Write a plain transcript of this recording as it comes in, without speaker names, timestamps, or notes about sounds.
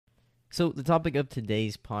So the topic of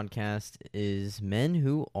today's podcast is men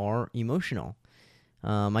who are emotional.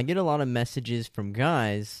 I get a lot of messages from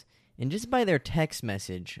guys, and just by their text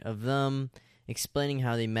message of them explaining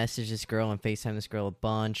how they messaged this girl and FaceTime this girl a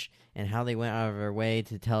bunch, and how they went out of their way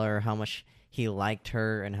to tell her how much he liked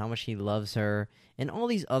her and how much he loves her, and all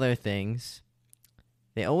these other things,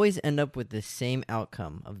 they always end up with the same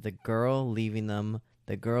outcome of the girl leaving them,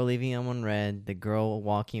 the girl leaving them on red, the girl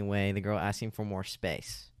walking away, the girl asking for more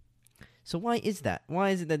space. So why is that?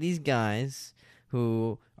 Why is it that these guys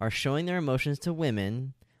who are showing their emotions to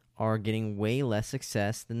women are getting way less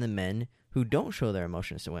success than the men who don't show their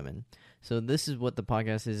emotions to women? So this is what the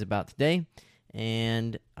podcast is about today,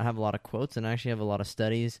 and I have a lot of quotes, and I actually have a lot of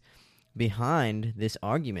studies behind this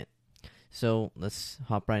argument. So let's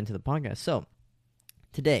hop right into the podcast. So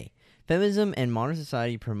today, feminism and modern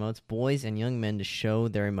society promotes boys and young men to show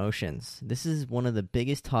their emotions. This is one of the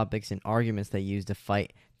biggest topics and arguments they use to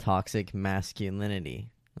fight toxic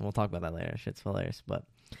masculinity. And we'll talk about that later. Shit's hilarious. But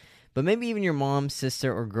maybe even your mom,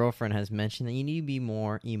 sister, or girlfriend has mentioned that you need to be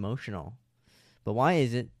more emotional. But why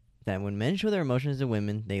is it that when men show their emotions to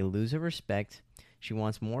women, they lose her respect, she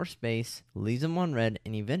wants more space, leaves them on red,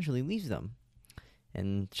 and eventually leaves them?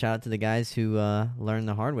 And shout out to the guys who learned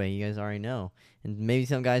the hard way. You guys already know. And maybe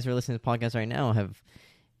some guys who are listening to the podcast right now have,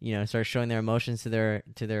 started showing their emotions to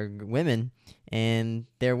their women, and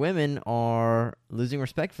their women are losing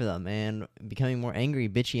respect for them and becoming more angry,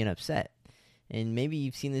 bitchy, and upset. And maybe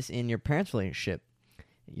you've seen this in your parents' relationship.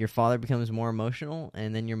 Your father becomes more emotional,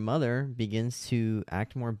 and then your mother begins to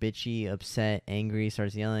act more bitchy, upset, angry,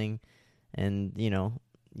 starts yelling, and,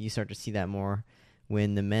 you start to see that more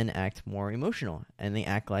when the men act more emotional, and they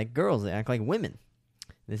act like girls, they act like women.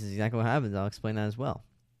 This is exactly what happens. I'll explain that as well.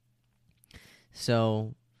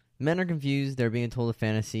 So, men are confused, they're being told a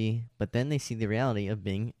fantasy, but then they see the reality of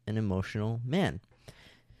being an emotional man.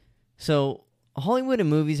 So, Hollywood and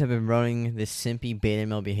movies have been running this simpy beta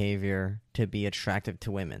male behavior to be attractive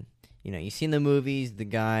to women. You see in the movies, the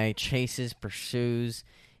guy chases, pursues,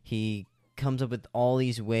 he comes up with all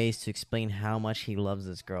these ways to explain how much he loves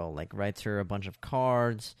this girl, like writes her a bunch of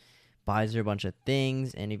cards, buys her a bunch of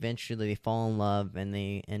things, and eventually they fall in love and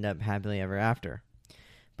they end up happily ever after.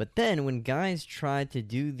 But then when guys try to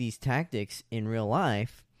do these tactics in real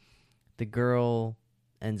life, the girl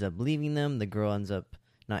ends up leaving them, the girl ends up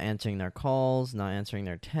not answering their calls, not answering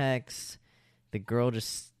their texts. The girl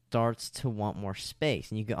just starts to want more space,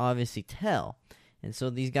 and you can obviously tell. And so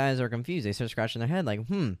these guys are confused. They start scratching their head like,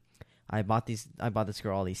 I bought this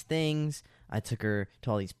girl all these things. I took her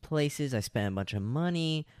to all these places. I spent a bunch of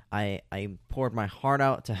money. I poured my heart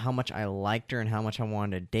out to how much I liked her and how much I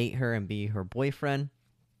wanted to date her and be her boyfriend.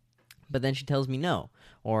 But then she tells me no.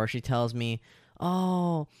 Or she tells me,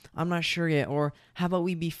 oh, I'm not sure yet. Or how about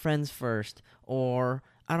we be friends first? Or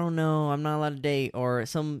I don't know, I'm not allowed to date. Or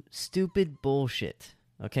some stupid bullshit.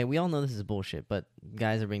 Okay, we all know this is bullshit, but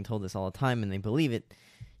guys are being told this all the time and they believe it.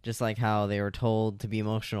 Just like how they were told to be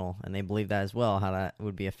emotional, and they believe that as well, how that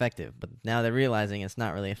would be effective. But now they're realizing it's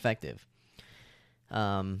not really effective.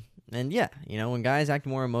 And yeah, when guys act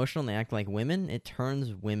more emotional and they act like women, it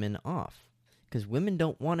turns women off. Because women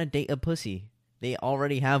don't want to date a pussy. They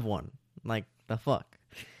already have one. Like, the fuck?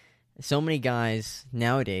 So many guys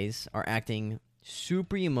nowadays are acting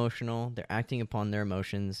super emotional. They're acting upon their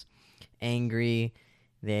emotions. Angry.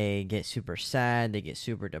 They get super sad. They get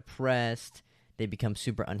super depressed. They become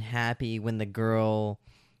super unhappy when the girl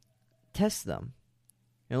tests them.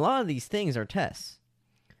 And a lot of these things are tests.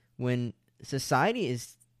 When society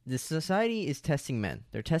is testing men.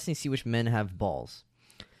 They're testing to see which men have balls.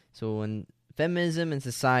 So when feminism and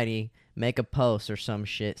society make a post or some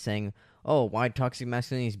shit saying, oh, why toxic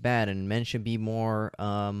masculinity is bad and men should be more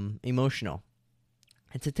emotional.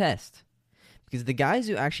 It's a test. Because the guys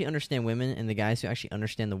who actually understand women and the guys who actually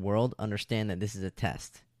understand the world understand that this is a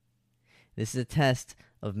test. This is a test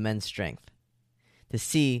of men's strength to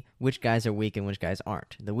see which guys are weak and which guys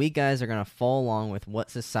aren't. The weak guys are going to fall along with what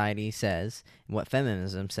society says and what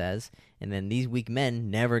feminism says, and then these weak men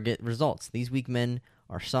never get results. These weak men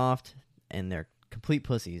are soft and they're complete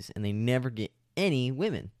pussies, and they never get any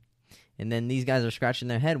women. And then these guys are scratching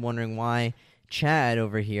their head wondering why Chad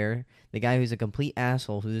over here, the guy who's a complete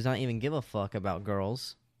asshole who does not even give a fuck about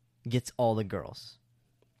girls, gets all the girls.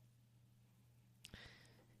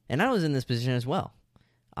 And I was in this position as well.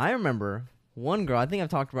 I remember one girl, I think I've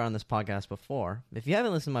talked about on this podcast before. If you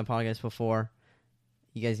haven't listened to my podcast before,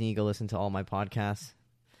 you guys need to go listen to all my podcasts.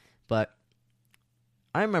 But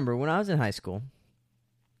I remember when I was in high school,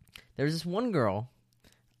 there was this one girl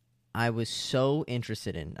I was so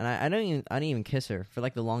interested in. And I didn't even kiss her for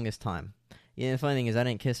like the longest time. Yeah, the funny thing is I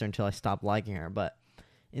didn't kiss her until I stopped liking her. But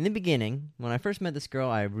in the beginning, when I first met this girl,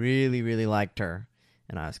 I really, really liked her.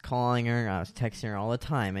 And I was calling her, I was texting her all the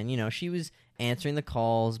time. And, she was answering the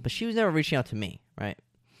calls, but she was never reaching out to me, right?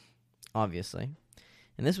 Obviously.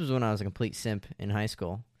 And this was when I was a complete simp in high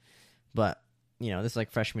school. But, this is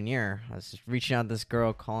like freshman year. I was just reaching out to this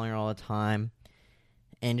girl, calling her all the time,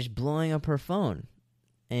 and just blowing up her phone.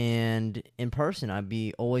 And in person, I'd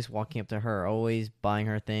be always walking up to her, always buying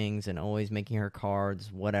her things, and always making her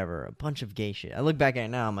cards, whatever. A bunch of gay shit. I look back at it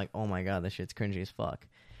now, I'm like, oh my god, this shit's cringy as fuck,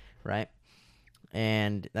 right?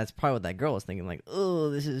 And that's probably what that girl was thinking, like, oh,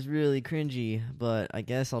 this is really cringy, but I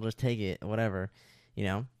guess I'll just take it, whatever,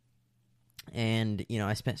 And,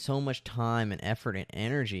 I spent so much time and effort and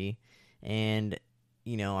energy, and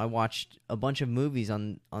I watched a bunch of movies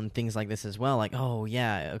on things like this as well. Like, oh,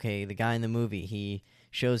 yeah, okay, the guy in the movie, he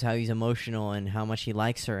shows how he's emotional and how much he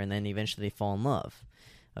likes her, and then eventually they fall in love.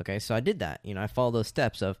 Okay, so I did that. I followed those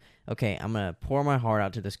steps of, okay, I'm going to pour my heart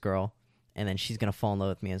out to this girl, and then she's going to fall in love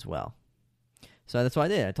with me as well. So that's what I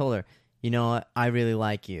did. I told her, you know what, I really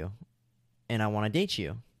like you, and I want to date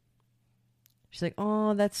you. She's like,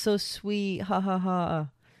 oh, that's so sweet, ha ha ha.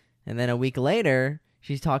 And then a week later,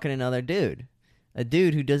 she's talking to another dude. A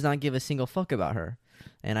dude who does not give a single fuck about her.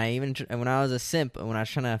 And when I was a simp, when I was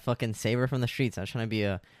trying to fucking save her from the streets, I was trying to be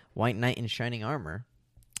a white knight in shining armor,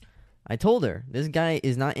 I told her, this guy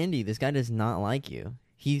is not into you. This guy does not like you.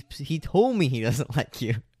 He told me he doesn't like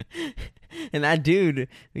you. And that dude,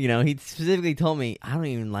 he specifically told me, I don't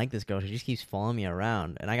even like this girl. She just keeps following me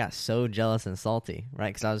around. And I got so jealous and salty, right?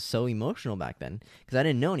 Because I was so emotional back then. Because I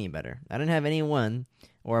didn't know any better. I didn't have anyone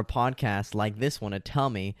or a podcast like this one to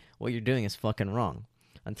tell me what you're doing is fucking wrong.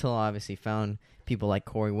 Until I obviously found people like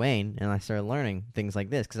Corey Wayne, and I started learning things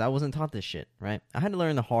like this. Because I wasn't taught this shit, right? I had to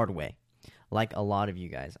learn the hard way. Like a lot of you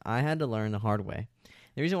guys. I had to learn the hard way.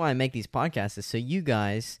 The reason why I make these podcasts is so you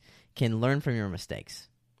guys can learn from your mistakes.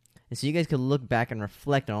 And so you guys can look back and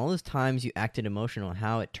reflect on all those times you acted emotional and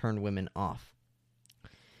how it turned women off.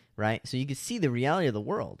 Right? So you can see the reality of the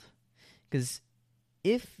world. Because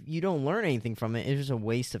if you don't learn anything from it, it's just a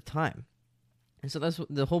waste of time. And so that's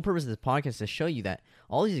the whole purpose of this podcast, to show you that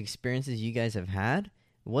all these experiences you guys have had,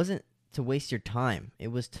 it wasn't to waste your time. It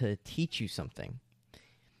was to teach you something.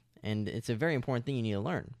 And it's a very important thing you need to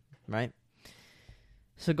learn, right?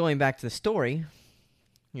 So going back to the story,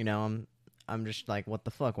 I'm just like, what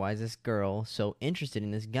the fuck? Why is this girl so interested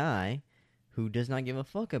in this guy who does not give a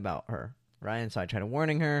fuck about her, right? And so I tried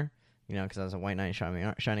warning her, because I was a white knight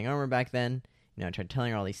in shining armor back then. I tried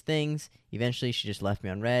telling her all these things. Eventually, she just left me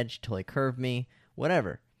on red. She totally curved me,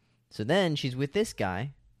 whatever. So then she's with this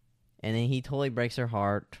guy, and then he totally breaks her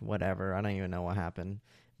heart, whatever. I don't even know what happened.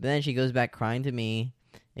 But then she goes back crying to me,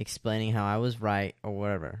 explaining how I was right or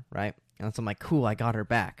whatever, right? And so I'm like, cool, I got her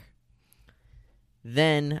back.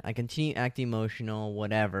 Then I continue acting emotional,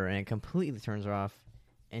 whatever, and it completely turns her off,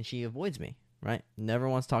 and she avoids me, right? Never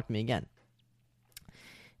wants to talk to me again.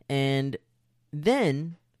 And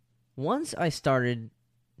then, once I started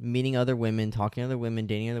meeting other women, talking to other women,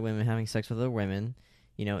 dating other women, having sex with other women,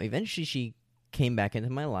 eventually she came back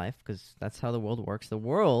into my life, because that's how the world works. The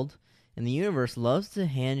world and the universe loves to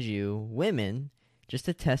hand you women just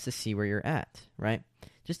to test to see where you're at, right?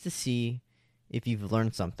 Just to see if you've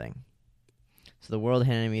learned something. So the world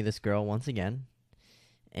handed me this girl once again,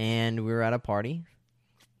 and we were at a party,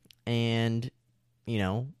 and,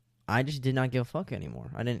 I just did not give a fuck anymore.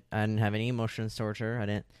 I didn't have any emotions towards her. I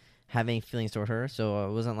didn't have any feelings toward her, so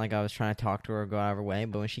it wasn't like I was trying to talk to her or go out of her way.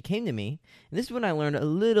 But when she came to me, and this is when I learned a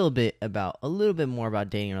little bit more about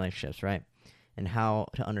dating relationships, right? And how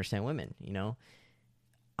to understand women,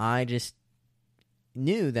 I just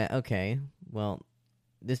knew that, okay, well,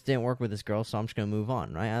 this didn't work with this girl, so I'm just going to move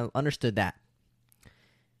on, right? I understood that.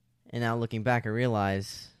 And now looking back, I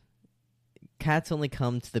realize cats only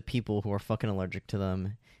come to the people who are fucking allergic to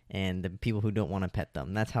them and the people who don't want to pet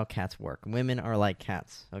them. That's how cats work. Women are like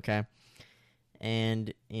cats, okay?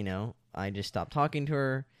 And, I just stopped talking to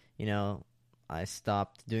her. I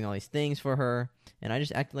stopped doing all these things for her, and I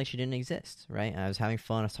just acted like she didn't exist, right? I was having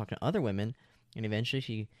fun. I was talking to other women, and eventually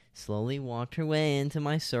she slowly walked her way into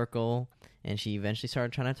my circle, and she eventually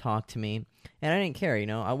started trying to talk to me, and I didn't care,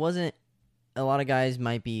 I wasn't. A lot of guys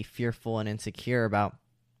might be fearful and insecure about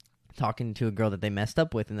talking to a girl that they messed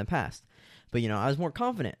up with in the past. But, I was more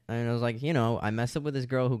confident. And I was like, I messed up with this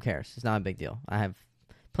girl. Who cares? It's not a big deal. I have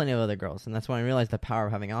plenty of other girls. And that's when I realized the power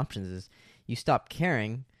of having options is you stop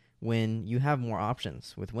caring when you have more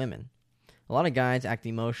options with women. A lot of guys act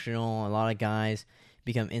emotional. A lot of guys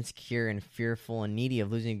become insecure and fearful and needy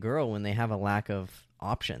of losing a girl when they have a lack of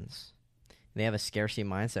options. They have a scarcity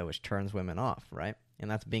mindset, which turns women off, right?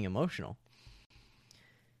 And that's being emotional.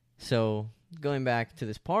 So, going back to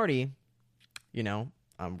this party,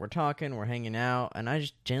 we're talking, we're hanging out, and I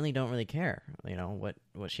just generally don't really care, what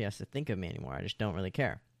she has to think of me anymore. I just don't really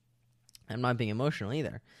care. I'm not being emotional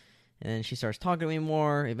either. And then she starts talking to me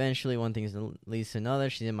more. Eventually, one thing leads to another.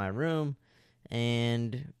 She's in my room,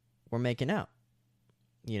 and we're making out,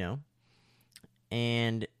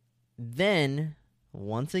 And then,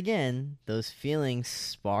 once again, those feelings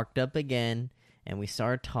sparked up again, and we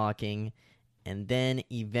started talking, and then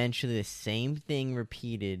eventually the same thing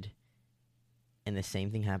repeated, and the same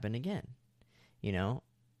thing happened again, And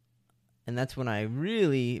that's when I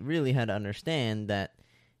really, really had to understand that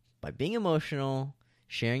by being emotional,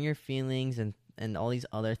 sharing your feelings, and all these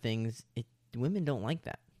other things, women don't like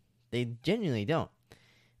that. They genuinely don't.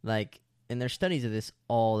 And there's studies of this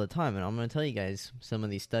all the time, and I'm going to tell you guys some of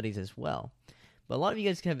these studies as well. But a lot of you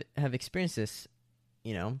guys have experienced this,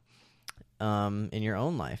 in your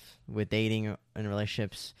own life with dating and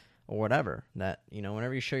relationships or whatever. That,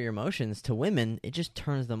 whenever you show your emotions to women, it just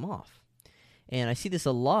turns them off. And I see this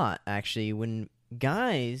a lot, actually, when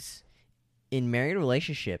guys in married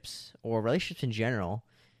relationships or relationships in general,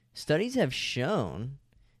 studies have shown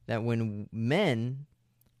that when men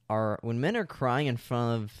are crying in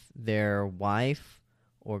front of their wife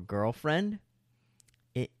or girlfriend,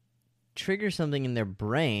 it triggers something in their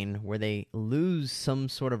brain where they lose some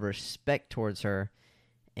sort of respect towards her,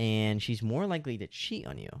 and she's more likely to cheat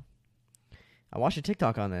on you. I watched a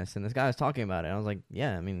TikTok on this, and this guy was talking about it. I was like,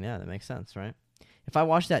 yeah, that makes sense, right? If I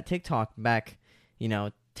watched that TikTok back,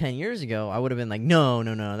 10 years ago, I would have been like, no,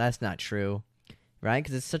 that's not true, right?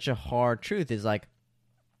 Because it's such a hard truth. Is like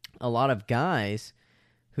a lot of guys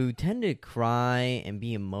who tend to cry and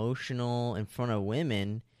be emotional in front of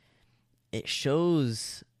women, it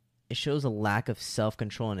shows a lack of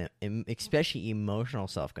self-control, and especially emotional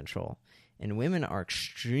self-control. And women are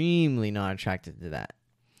extremely not attracted to that.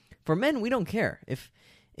 For men, we don't care.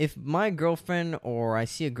 If my girlfriend or I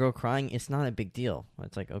see a girl crying, it's not a big deal.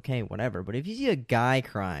 It's like, okay, whatever. But if you see a guy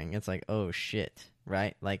crying, it's like, oh shit,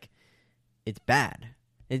 right? Like, it's bad.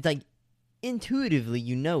 It's like, intuitively,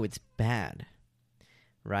 it's bad.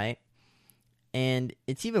 Right? And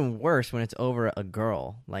it's even worse when it's over a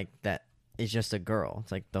girl, like that is just a girl.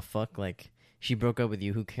 It's like, the fuck, like, she broke up with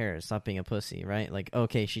you, who cares? Stop being a pussy, right? Like,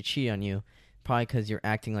 okay, she cheated on you, probably because you're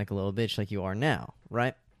acting like a little bitch like you are now,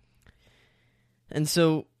 right? And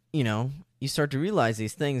so, you start to realize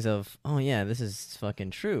these things of, oh yeah, this is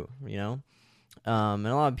fucking true, And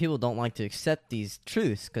a lot of people don't like to accept these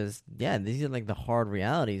truths because, yeah, these are like the hard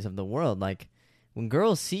realities of the world. Like, when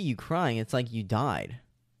girls see you crying, it's like you died.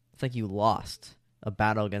 It's like you lost a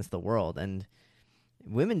battle against the world. And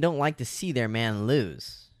women don't like to see their man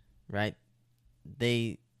lose, right?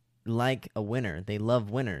 They like a winner. They love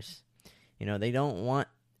winners. They don't want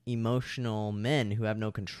emotional men who have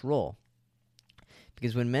no control.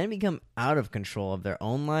 Because when men become out of control of their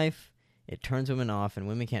own life, it turns women off, and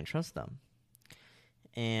women can't trust them.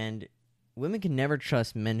 And women can never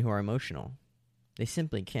trust men who are emotional. They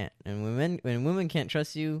simply can't. And when women can't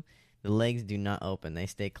trust you, the legs do not open. They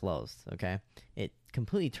stay closed, okay? It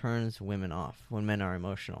completely turns women off when men are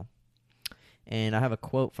emotional. And I have a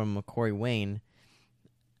quote from Corey Wayne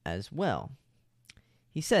as well.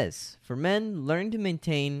 He says, "For men, learning to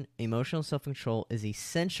maintain emotional self-control is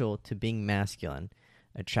essential to being masculine,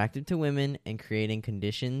 attractive to women, and creating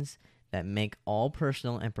conditions that make all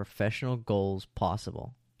personal and professional goals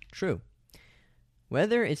possible." True.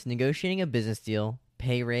 Whether it's negotiating a business deal,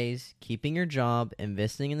 pay raise, keeping your job,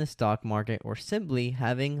 investing in the stock market, or simply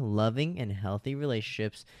having loving and healthy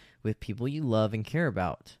relationships with people you love and care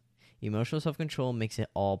about, emotional self-control makes it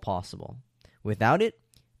all possible. Without it,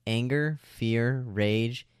 anger, fear,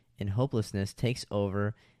 rage, and hopelessness takes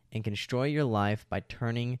over and can destroy your life by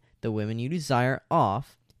turning the women you desire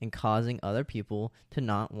off and causing other people to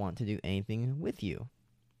not want to do anything with you.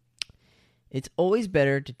 It's always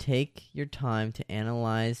better to take your time to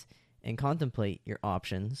analyze and contemplate your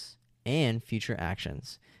options and future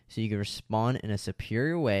actions so you can respond in a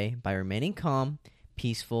superior way by remaining calm,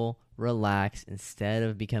 peaceful, relaxed, instead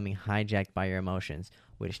of becoming hijacked by your emotions,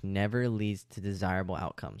 which never leads to desirable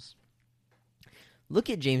outcomes. Look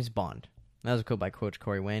at James Bond. That was a quote by Coach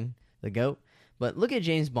Corey Wayne, the GOAT. But look at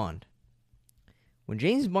James Bond. When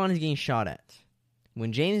James Bond is getting shot at,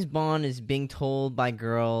 when James Bond is being told by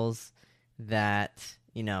girls that,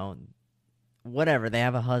 whatever, they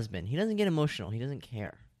have a husband, he doesn't get emotional. He doesn't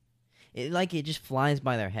care. It just flies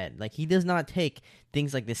by their head. Like, he does not take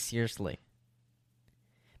things like this seriously.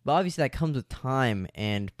 But obviously that comes with time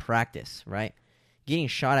and practice, right? Getting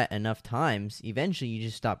shot at enough times, eventually you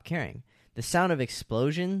just stop caring. The sound of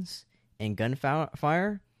explosions and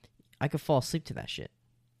gunfire, I could fall asleep to that shit.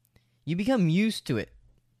 You become used to it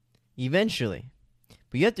eventually,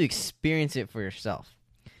 but you have to experience it for yourself.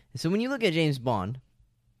 And so when you look at James Bond,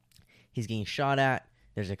 he's getting shot at,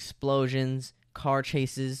 there's explosions, car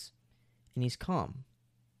chases, and he's calm.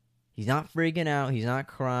 He's not freaking out, he's not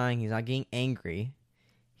crying, he's not getting angry.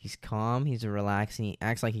 He's calm, he's relaxed, and he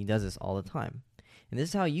acts like he does this all the time. And this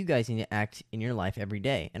is how you guys need to act in your life every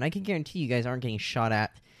day. And I can guarantee you guys aren't getting shot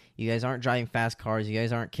at, you guys aren't driving fast cars, you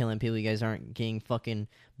guys aren't killing people, you guys aren't getting fucking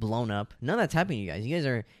blown up. None of that's happening to you guys. You guys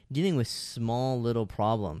are dealing with small little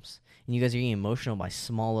problems, and you guys are getting emotional by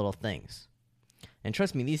small little things. And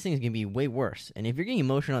trust me, these things can be way worse. And if you're getting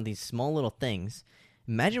emotional on these small little things,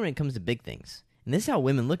 imagine when it comes to big things. And this is how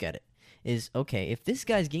women look at it. Is, okay, if this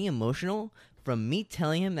guy's getting emotional from me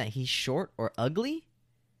telling him that he's short or ugly,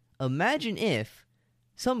 imagine if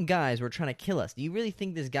some guys were trying to kill us. Do you really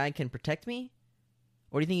think this guy can protect me?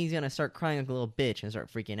 Or do you think he's going to start crying like a little bitch and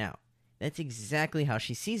start freaking out? That's exactly how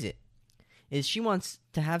she sees it. Is she wants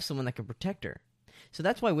to have someone that can protect her. So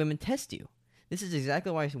that's why women test you. This is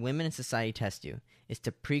exactly why women in society test you, is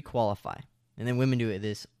to pre-qualify. And then women do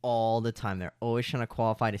this all the time. They're always trying to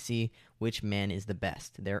qualify to see which man is the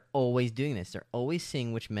best. They're always doing this. They're always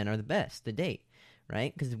seeing which men are the best to date,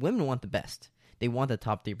 right? Because women want the best. They want the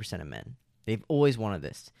top 3% of men. They've always wanted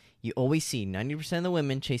this. You always see 90% of the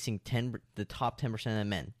women chasing the top 10% of the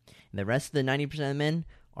men. And the rest of the 90% of the men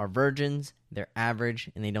are virgins, they're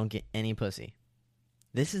average, and they don't get any pussy.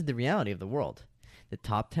 This is the reality of the world. The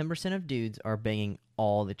top 10% of dudes are banging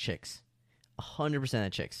all the chicks. 100% of the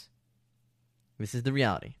chicks. This is the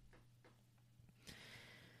reality.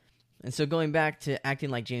 And so going back to acting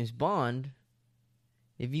like James Bond,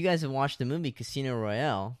 if you guys have watched the movie Casino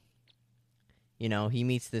Royale, you know, he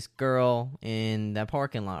meets this girl in that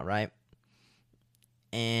parking lot, right?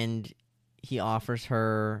 And he offers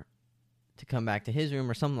her to come back to his room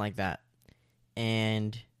or something like that.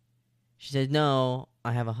 And she says, no,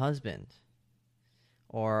 I have a husband.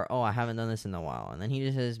 Or, oh, I haven't done this in a while. And then he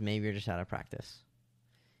just says, maybe you're just out of practice.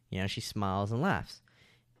 You know, she smiles and laughs.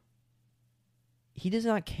 He does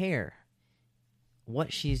not care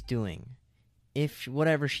what she's doing. If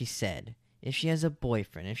whatever she said. If she has a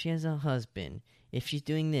boyfriend. If she has a husband. If she's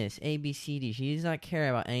doing this. A, B, C, D. She does not care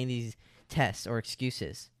about any of these tests or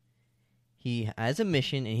excuses. He has a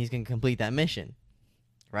mission and he's going to complete that mission.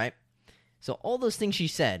 Right? So all those things she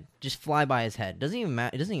said just fly by his head. Doesn't even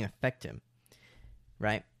matter. It doesn't even affect him.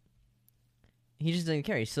 Right? He just doesn't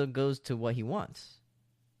care. He still goes to what he wants.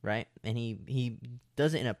 Right? And he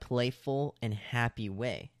does it in a playful and happy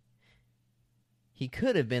way. He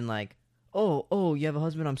could have been like, oh, you have a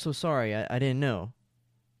husband? I'm so sorry. I didn't know.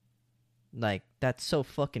 Like, that's so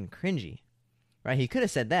fucking cringy. Right? He could have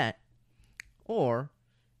said that. Or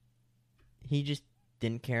he just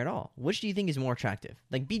didn't care at all. Which do you think is more attractive?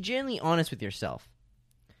 Like, be genuinely honest with yourself.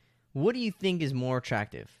 What do you think is more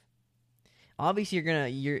attractive? Obviously,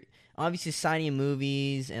 obviously society and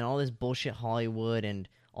movies and all this bullshit Hollywood and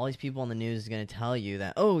all these people on the news is going to tell you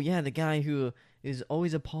that, oh, yeah, the guy who is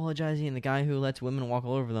always apologizing and the guy who lets women walk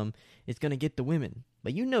all over them is going to get the women.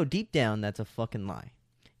 But you know deep down that's a fucking lie.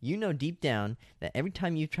 You know deep down that every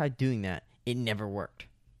time you've tried doing that, it never worked.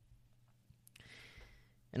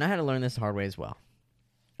 And I had to learn this the hard way as well.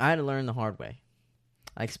 I had to learn the hard way.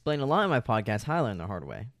 I explain a lot in my podcast how I learned the hard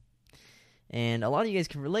way. And a lot of you guys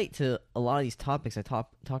can relate to a lot of these topics I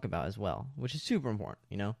talk about as well, which is super important,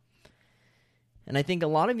 you know? And I think a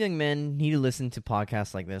lot of young men need to listen to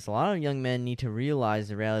podcasts like this. A lot of young men need to realize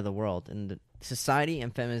the reality of the world. And society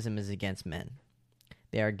and feminism is against men.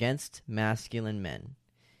 They are against masculine men.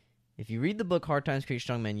 If you read the book Hard Times Create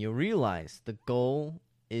Strong Men, you'll realize the goal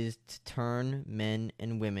is to turn men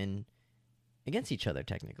and women against each other,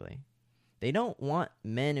 technically. They don't want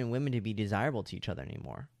men and women to be desirable to each other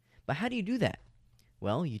anymore. But how do you do that?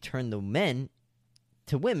 Well, you turn the men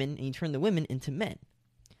to women, and you turn the women into men.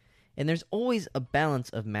 And there's always a balance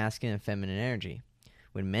of masculine and feminine energy.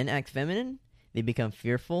 When men act feminine, they become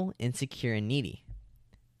fearful, insecure, and needy,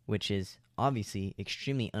 which is obviously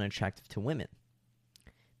extremely unattractive to women.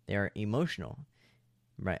 They are emotional.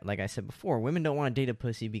 Right, like I said before, women don't want to date a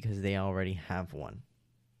pussy because they already have one.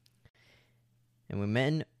 And when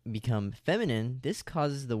men become feminine, this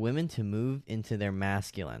causes the women to move into their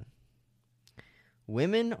masculine.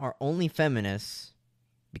 Women are only feminists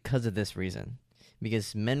because of this reason.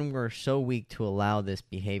 Because men were so weak to allow this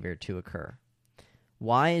behavior to occur.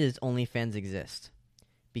 Why does OnlyFans exist?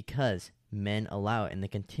 Because men allow it, and they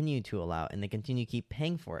continue to allow it, and they continue to keep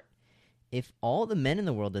paying for it. If all the men in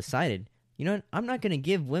the world decided, you know what, I'm not going to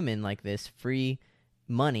give women like this free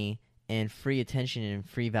money and free attention and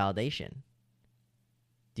free validation.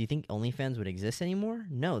 Do you think OnlyFans would exist anymore?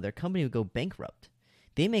 No, their company would go bankrupt.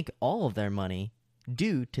 They make all of their money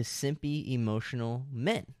due to simpy, emotional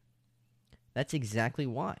men. That's exactly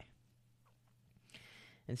why.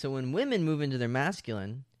 And so when women move into their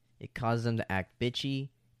masculine, it causes them to act bitchy,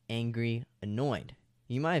 angry, annoyed.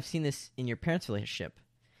 You might have seen this in your parents' relationship.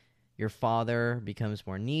 Your father becomes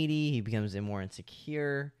more needy, he becomes more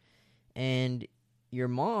insecure, and your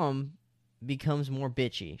mom becomes more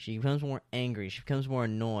bitchy. She becomes more angry, she becomes more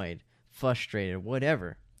annoyed, frustrated,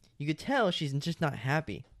 whatever. You could tell she's just not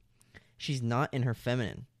happy. She's not in her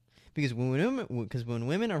feminine. Because when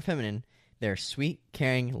women are feminine, they're sweet,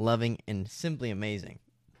 caring, loving, and simply amazing.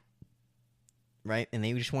 Right? And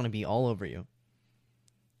they just want to be all over you.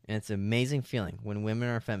 And it's an amazing feeling when women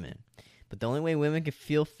are feminine. But the only way women can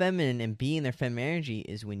feel feminine and be in their feminine energy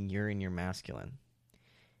is when you're in your masculine.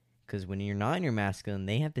 Because when you're not in your masculine,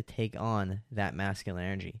 they have to take on that masculine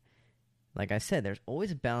energy. Like I said, there's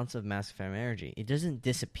always a balance of masculine energy. It doesn't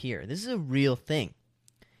disappear. This is a real thing.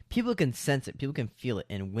 People can sense it. People can feel it.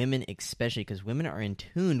 And women especially, because women are in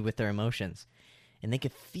tune with their emotions. And they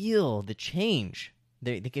can feel the change.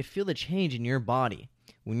 They can feel the change in your body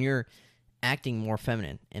when you're acting more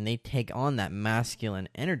feminine. And they take on that masculine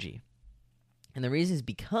energy. And the reason is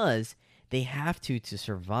because they have to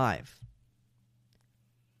survive.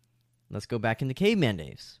 Let's go back into caveman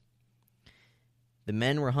days. The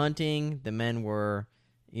men were hunting. The men were,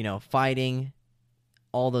 fighting.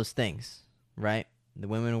 All those things, right? The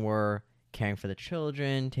women were caring for the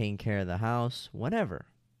children, taking care of the house, whatever.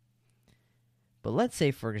 But let's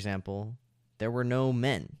say, for example, there were no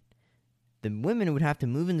men. The women would have to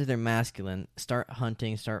move into their masculine, start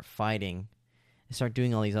hunting, start fighting, and start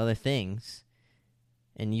doing all these other things.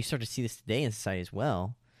 And you start to see this today in society as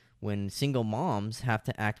well, when single moms have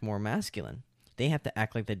to act more masculine. They have to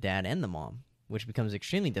act like the dad and the mom, which becomes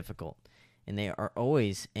extremely difficult. And they are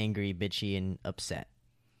always angry, bitchy, and upset.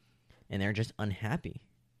 And they're just unhappy.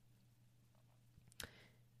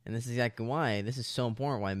 And this is exactly why this is so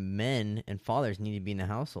important, why men and fathers need to be in the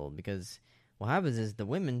household. Because what happens is the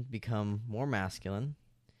women become more masculine.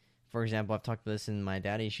 For example, I've talked about this in my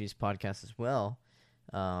Daddy Issues podcast as well.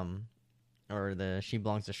 Or the She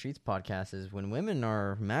Belongs to Streets podcast, is when women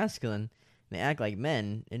are masculine, they act like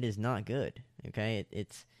men, it is not good. Okay?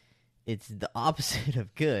 It's the opposite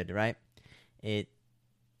of good, right? A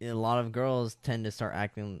lot of girls tend to start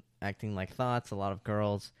acting like thoughts. A lot of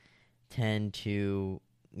girls tend to,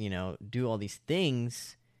 do all these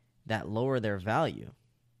things that lower their value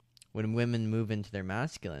when women move into their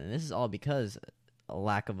masculine. And this is all because a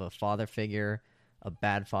lack of a father figure, a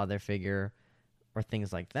bad father figure, or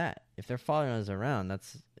things like that. If their father is around,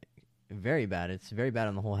 that's very bad. It's very bad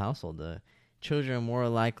on the whole household. The children are more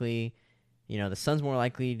likely, the son's more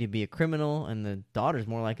likely to be a criminal, and the daughter's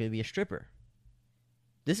more likely to be a stripper.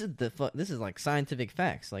 This is like scientific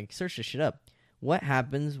facts. Like, search this shit up. What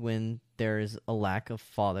happens when there is a lack of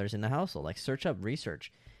fathers in the household? Like, search up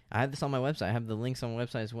research. I have this on my website. I have the links on my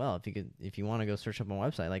website as well. If you want to go search up on my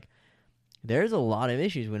website, like, there's a lot of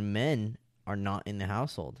issues when men are not in the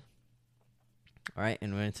household. All right,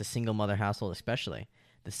 and when it's a single mother household, especially,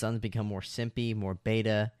 the sons become more simpy, more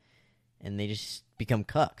beta, and they just become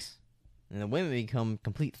cucks. And the women become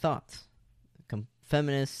complete thoughts,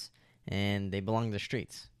 feminists, and they belong to the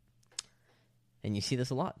streets. And you see this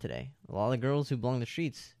a lot today. A lot of girls who belong to the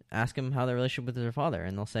streets, ask them how their relationship with their father,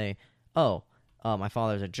 and they'll say, my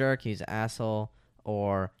father's a jerk, he's an asshole,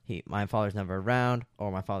 or my father's never around,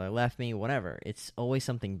 or my father left me, whatever. It's always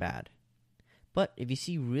something bad. But if you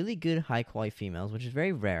see really good, high-quality females, which is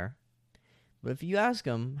very rare, but if you ask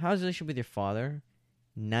them, how's the relationship with your father,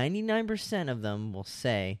 99% of them will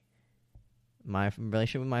say, my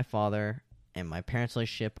relationship with my father and my parents'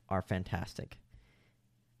 relationship are fantastic.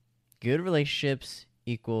 Good relationships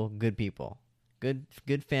equal good people. Good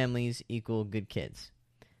families equal good kids.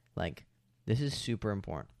 Like, this is super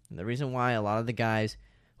important. And the reason why a lot of the guys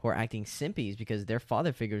who are acting simpy is because their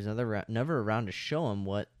father figure is never around to show them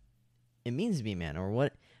what it means to be a man,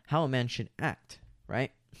 or how a man should act,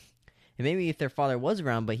 right? And maybe if their father was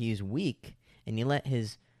around, but he's weak, and you let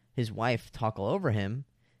his wife talk all over him,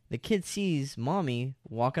 the kid sees mommy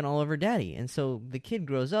walking all over daddy, and so the kid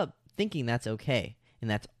grows up thinking that's okay, and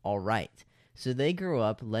that's all right. So they grow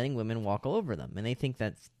up letting women walk all over them, and they think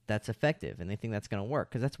that's effective, and they think that's going to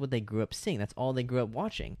work, because that's what they grew up seeing. That's all they grew up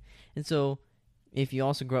watching. And so if you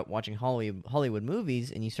also grew up watching Hollywood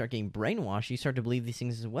movies, and you start getting brainwashed, you start to believe these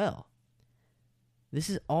things as well. This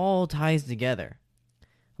is all ties together.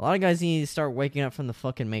 A lot of guys need to start waking up from the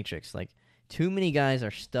fucking Matrix. Like, too many guys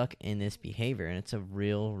are stuck in this behavior, and it's a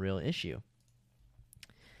real, real issue.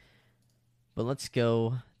 But let's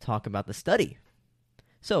go talk about the study.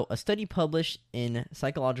 So, a study published in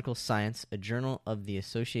Psychological Science, a journal of the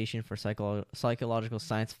Association for Psychological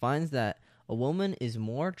Science, finds that a woman is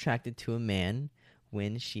more attracted to a man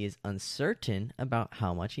when she is uncertain about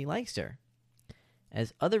how much he likes her.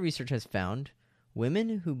 As other research has found,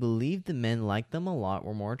 women who believed the men liked them a lot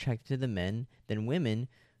were more attracted to the men than women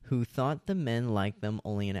who thought the men liked them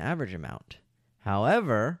only an average amount.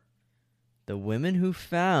 However, the women who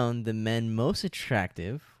found the men most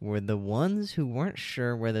attractive were the ones who weren't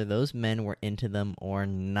sure whether those men were into them or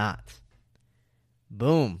not.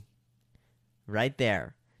 Boom. Right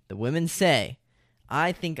there. The women say,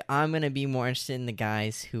 I think I'm going to be more interested in the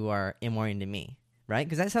guys who are more into me. Right?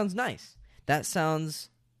 Because that sounds nice. That sounds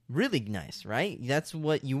really nice, right? That's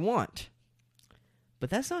what you want. But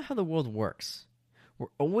that's not how the world works. We're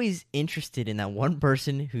always interested in that one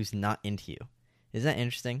person who's not into you. Is that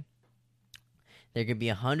interesting? There could be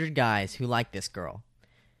 100 guys who like this girl.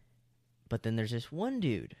 But then there's this one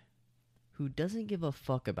dude who doesn't give a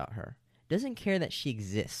fuck about her. Doesn't care that she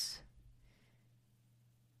exists.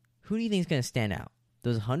 Who do you think is going to stand out?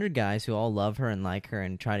 Those 100 guys who all love her and like her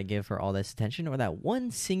and try to give her all this attention? Or that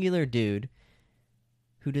one singular dude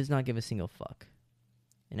who does not give a single fuck?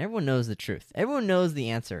 And everyone knows the truth. Everyone knows the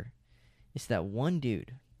answer. It's that one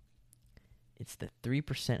dude. It's the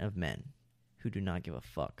 3% of men who do not give a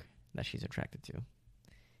fuck that she's attracted to.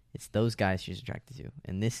 It's those guys she's attracted to.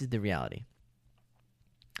 And this is the reality.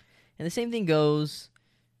 And the same thing goes,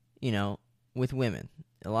 with women.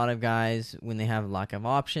 A lot of guys, when they have lack of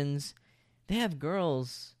options, they have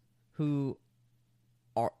girls who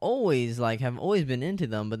are always, have always been into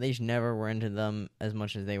them, but they just never were into them as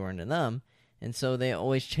much as they were into them. And so they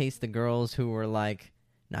always chase the girls who were,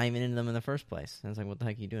 not even into them in the first place. And it's like, what the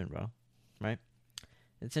heck are you doing, bro? Right?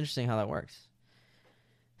 It's interesting how that works.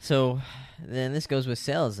 So then this goes with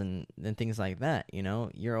sales and things like that,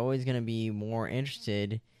 You're always going to be more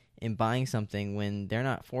interested in buying something when they're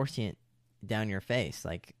not forcing it down your face.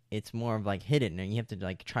 It's more of hidden, and you have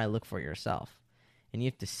to try to look for it yourself. And you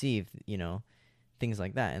have to see if, things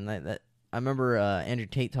like that. And that I remember Andrew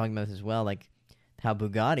Tate talking about this as well, how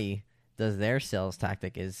Bugatti does their sales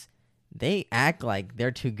tactic is they act like they're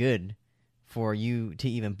too good for you to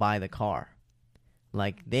even buy the car.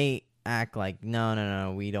 They act like,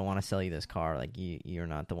 no, we don't want to sell you this car. You're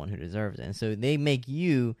not the one who deserves it. And so they make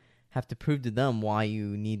you have to prove to them why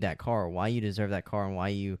you need that car, or why you deserve that car, and why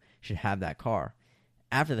you should have that car.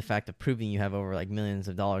 After the fact of proving you have over millions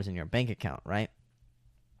of dollars in your bank account, right?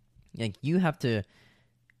 You have to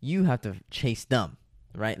chase them,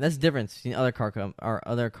 right? That's the difference between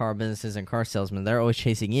other car businesses and car salesmen. They're always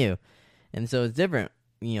chasing you. And so it's different,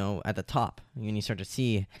 at the top, when you start to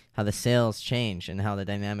see how the sales change and how the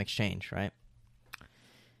dynamics change, right?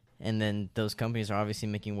 And then those companies are obviously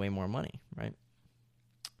making way more money, right?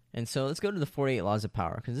 And so let's go to the 48 laws of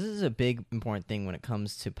power, because this is a big, important thing when it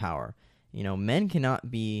comes to power. Men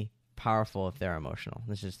cannot be powerful if they're emotional.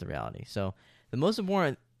 This is the reality. So the most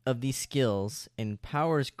important of these skills and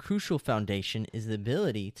power's crucial foundation is the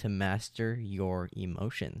ability to master your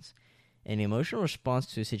emotions. An emotional response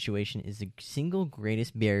to a situation is the single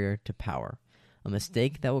greatest barrier to power, a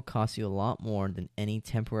mistake that will cost you a lot more than any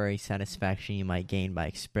temporary satisfaction you might gain by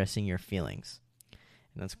expressing your feelings.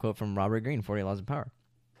 And that's a quote from Robert Greene, 48 Laws of Power.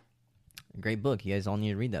 A great book. You guys all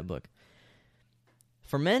need to read that book.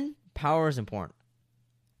 For men, power is important.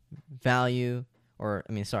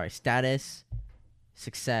 Status,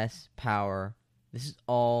 success, power. This is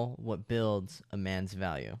all what builds a man's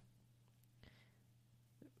value.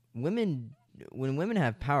 When women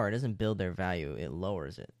have power, it doesn't build their value, it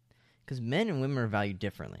lowers it. Because men and women are valued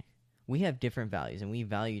differently. We have different values, and we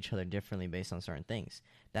value each other differently based on certain things.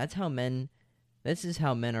 This is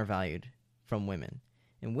how men are valued from women.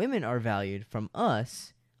 And women are valued from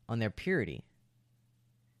us on their purity,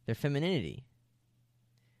 their femininity,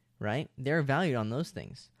 right? They're valued on those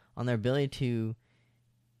things, on their ability to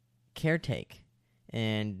caretake,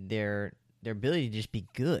 and their ability to just be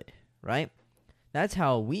good, right? That's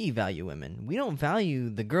how we value women. We don't value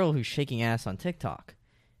the girl who's shaking ass on TikTok.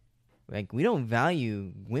 We don't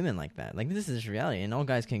value women like that. This is reality, and all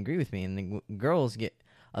guys can agree with me. And the girls get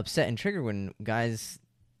upset and triggered when guys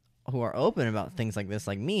who are open about things like this,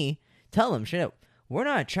 like me, tell them, straight up, we're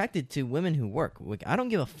not attracted to women who work. I don't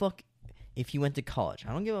give a fuck if you went to college.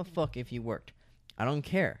 I don't give a fuck if you worked. I don't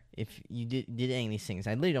care if you did any of these things.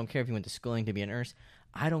 I literally don't care if you went to schooling to be a nurse.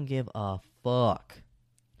 I don't give a fuck.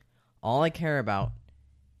 All I care about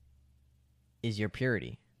is your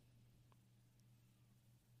purity.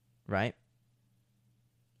 Right?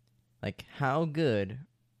 How good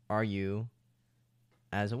are you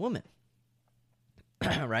as a woman?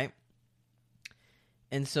 Right?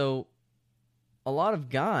 And so a lot of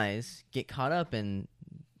guys get caught up in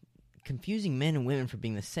confusing men and women for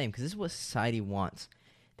being the same, because this is what society wants.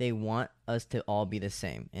 They want us to all be the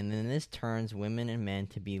same, and then this turns women and men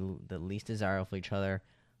to be the least desirable for each other,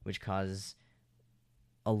 which causes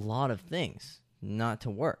a lot of things not to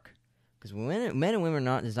work. Because when men and women are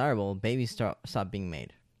not desirable, babies stop being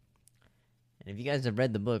made. And if you guys have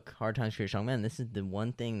read the book Hard Times Create Strong Men, this is the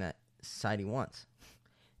one thing that society wants.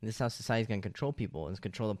 And this is how society is going to control people, and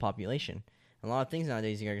control the population. A lot of things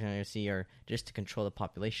nowadays you're going to see are just to control the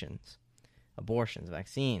populations. Abortions,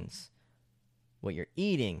 vaccines, what you're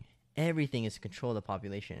eating, everything is to control the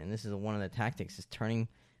population. And this is one of the tactics, is turning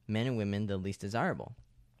men and women the least desirable.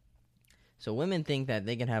 So women think that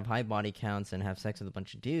they can have high body counts and have sex with a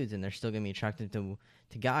bunch of dudes, and they're still going to be attracted to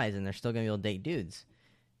guys, and they're still going to be able to date dudes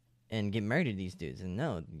and get married to these dudes. And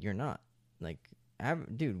no, you're not. Like,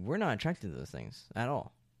 dude, we're not attracted to those things at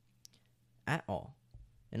all. At all.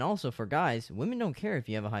 And also, for guys, women don't care if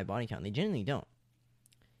you have a high body count. They genuinely don't.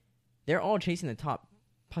 They're all chasing the top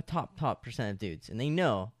percent of dudes. And they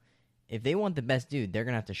know if they want the best dude, they're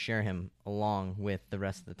going to have to share him along with the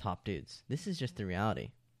rest of the top dudes. This is just the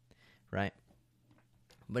reality, right?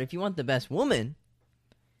 But if you want the best woman,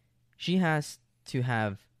 she has to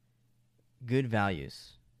have good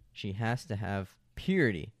values. She has to have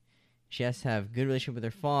purity. She has to have good relationship with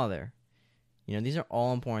her father. You know, these are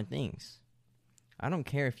all important things. I don't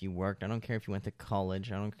care if you worked. I don't care if you went to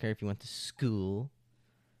college. I don't care if you went to school,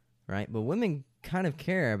 right? But women kind of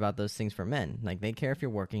care about those things for men. Like, they care if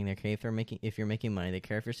you're working. They care if you're making money. They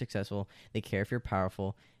care if you're successful. They care if you're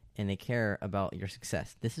powerful, and they care about your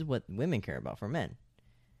success. This is what women care about for men.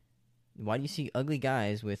 Why do you see ugly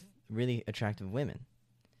guys with really attractive women?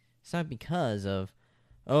 It's not because of,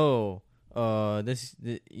 it's not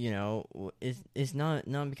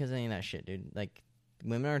because of any of that shit, dude. Like,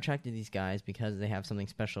 women are attracted to these guys because they have something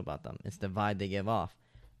special about them. It's the vibe they give off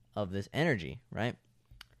of this energy, right?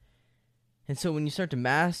 And so when you start to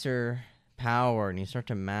master power and you start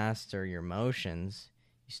to master your emotions,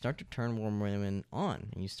 you start to turn more women on,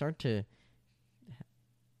 and you start to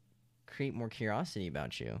create more curiosity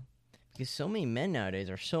about you. Because so many men nowadays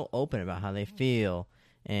are so open about how they feel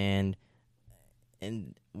and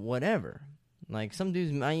whatever. Like, some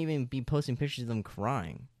dudes might even be posting pictures of them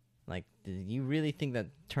crying. Like, do you really think that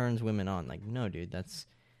turns women on? Like, no, dude,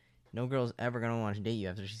 no girl's ever going to want to date you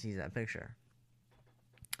after she sees that picture.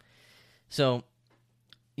 So,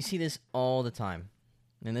 you see this all the time.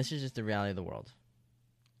 And this is just the reality of the world.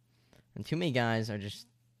 And too many guys are just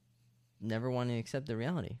never wanting to accept the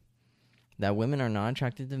reality that women are not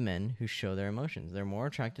attracted to men who show their emotions. They're more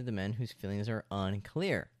attracted to men whose feelings are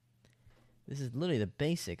unclear. This is literally the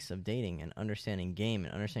basics of dating and understanding game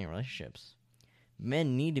and understanding relationships.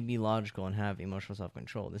 Men need to be logical and have emotional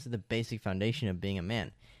self-control. This is the basic foundation of being a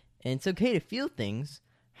man. And it's okay to feel things.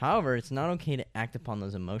 However, it's not okay to act upon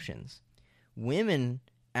those emotions. Women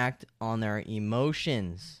act on their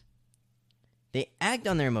emotions. They act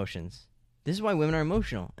on their emotions. This is why women are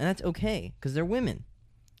emotional. And that's okay, because they're women.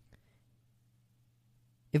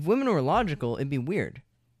 If women were logical, it'd be weird.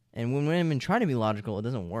 And when women try to be logical, it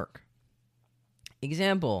doesn't work.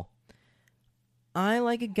 Example. I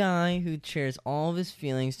like a guy who shares all of his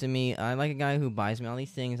feelings to me. I like a guy who buys me all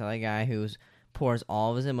these things. I like a guy who pours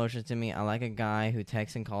all of his emotions to me. I like a guy who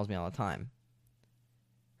texts and calls me all the time.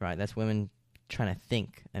 Right, that's women trying to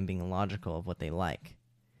think and being logical of what they like.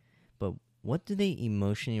 But what do they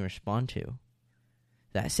emotionally respond to?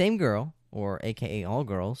 That same girl, or aka all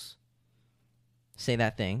girls, say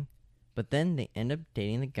that thing, but then they end up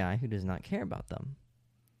dating the guy who does not care about them.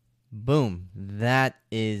 Boom. That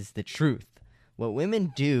is the truth. What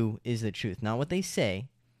women do is the truth, not what they say.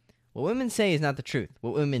 What women say is not the truth.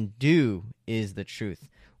 What women do is the truth.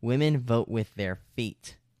 Women vote with their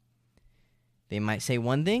feet. They might say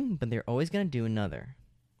one thing, but they're always going to do another.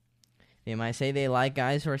 They might say they like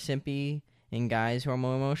guys who are simpy and guys who are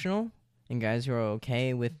more emotional and guys who are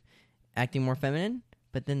okay with acting more feminine,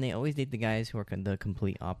 but then they always date the guys who are the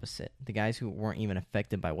complete opposite. The guys who weren't even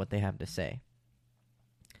affected by what they have to say.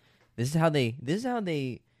 This is how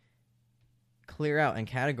they clear out and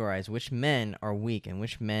categorize which men are weak and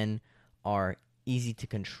which men are easy to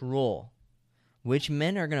control. Which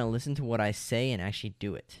men are going to listen to what I say and actually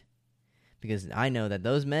do it. Because I know that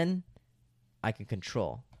those men I can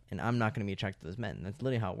control, and I'm not going to be attracted to those men. That's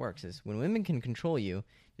literally how it works, is when women can control you,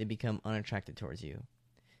 they become unattracted towards you.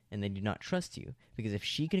 And they do not trust you. Because if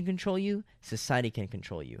she can control you, society can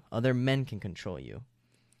control you. Other men can control you.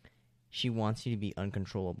 She wants you to be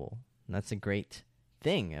uncontrollable. And that's a great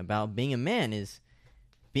thing about being a man, is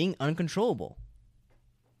being uncontrollable.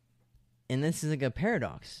 And this is like a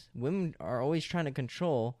paradox. Women are always trying to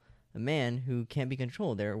control a man who can't be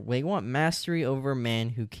controlled. They want mastery over a man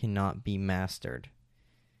who cannot be mastered.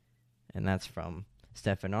 And that's from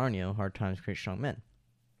Stefan Aarnio, Hard Times Create Strong Men.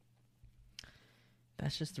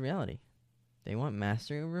 That's just the reality. They want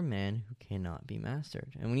mastery over a man who cannot be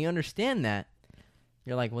mastered. And when you understand that,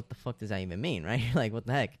 you're like, what the fuck does that even mean, right? You're like, what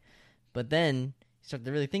the heck? But then you start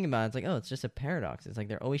to really think about it. It's like, oh, it's just a paradox. It's like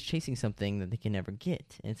they're always chasing something that they can never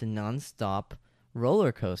get. And it's a nonstop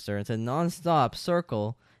roller coaster. It's a nonstop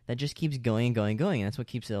circle that just keeps going and going and going. And that's what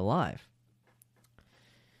keeps it alive.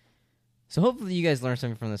 So hopefully you guys learned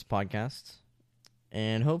something from this podcast.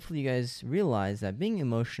 And hopefully you guys realize that being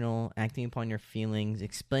emotional, acting upon your feelings,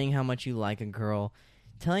 explaining how much you like a girl,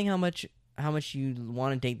 telling how much you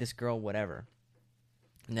want to date this girl, whatever,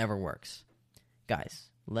 never works. Guys,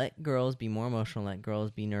 let girls be more emotional, let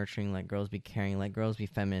girls be nurturing, let girls be caring, let girls be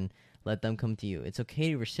feminine, let them come to you. It's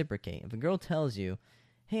okay to reciprocate. If a girl tells you,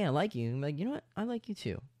 hey, I like you, I'm like, you know what, I like you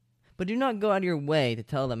too. But do not go out of your way to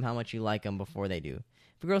tell them how much you like them before they do.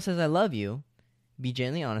 If a girl says, I love you, be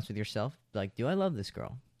genuinely honest with yourself. Like, do I love this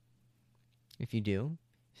girl? If you do,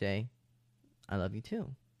 say, I love you too.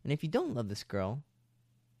 And if you don't love this girl,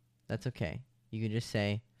 that's okay. You can just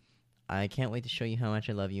say, I can't wait to show you how much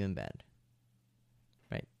I love you in bed.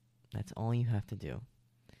 Right? That's all you have to do.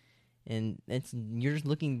 And you're just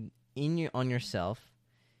looking on yourself.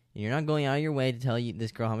 And you're not going out of your way to tell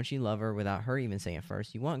this girl how much you love her without her even saying it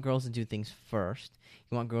first. You want girls to do things first.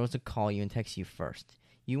 You want girls to call you and text you first.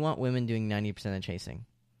 You want women doing 90% of chasing.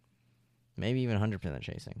 Maybe even 100% of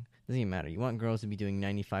chasing. Doesn't even matter. You want girls to be doing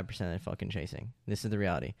 95% of fucking chasing. This is the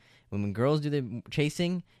reality. When girls do the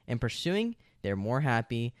chasing and pursuing, they're more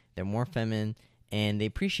happy, they're more feminine, and they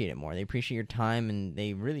appreciate it more. They appreciate your time, and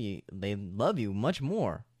they love you much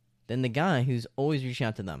more than the guy who's always reaching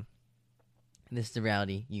out to them. This is the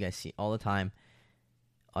reality you guys see all the time.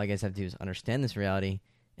 All you guys have to do is understand this reality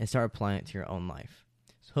and start applying it to your own life.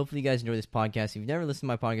 So hopefully you guys enjoy this podcast. If you've never listened to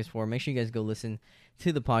my podcast before, make sure you guys go listen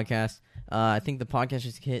to the podcast. I think the podcast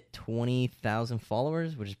just hit 20,000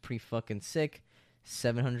 followers, which is pretty fucking sick.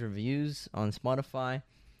 700 views on Spotify.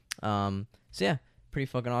 So yeah, pretty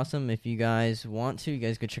fucking awesome. If you guys want to, you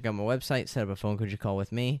guys go check out my website, set up a phone coaching call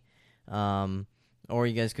with me. Or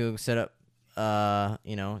you guys go set up,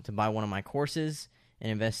 to buy one of my courses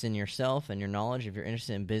and invest in yourself and your knowledge if you're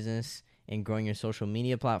interested in business and growing your social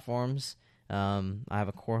media platforms. I have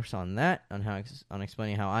a course on that, on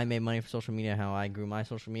explaining how I made money for social media, how I grew my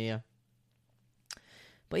social media.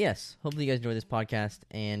 But yes, hopefully you guys enjoy this podcast,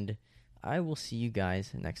 and I will see you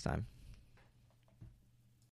guys next time.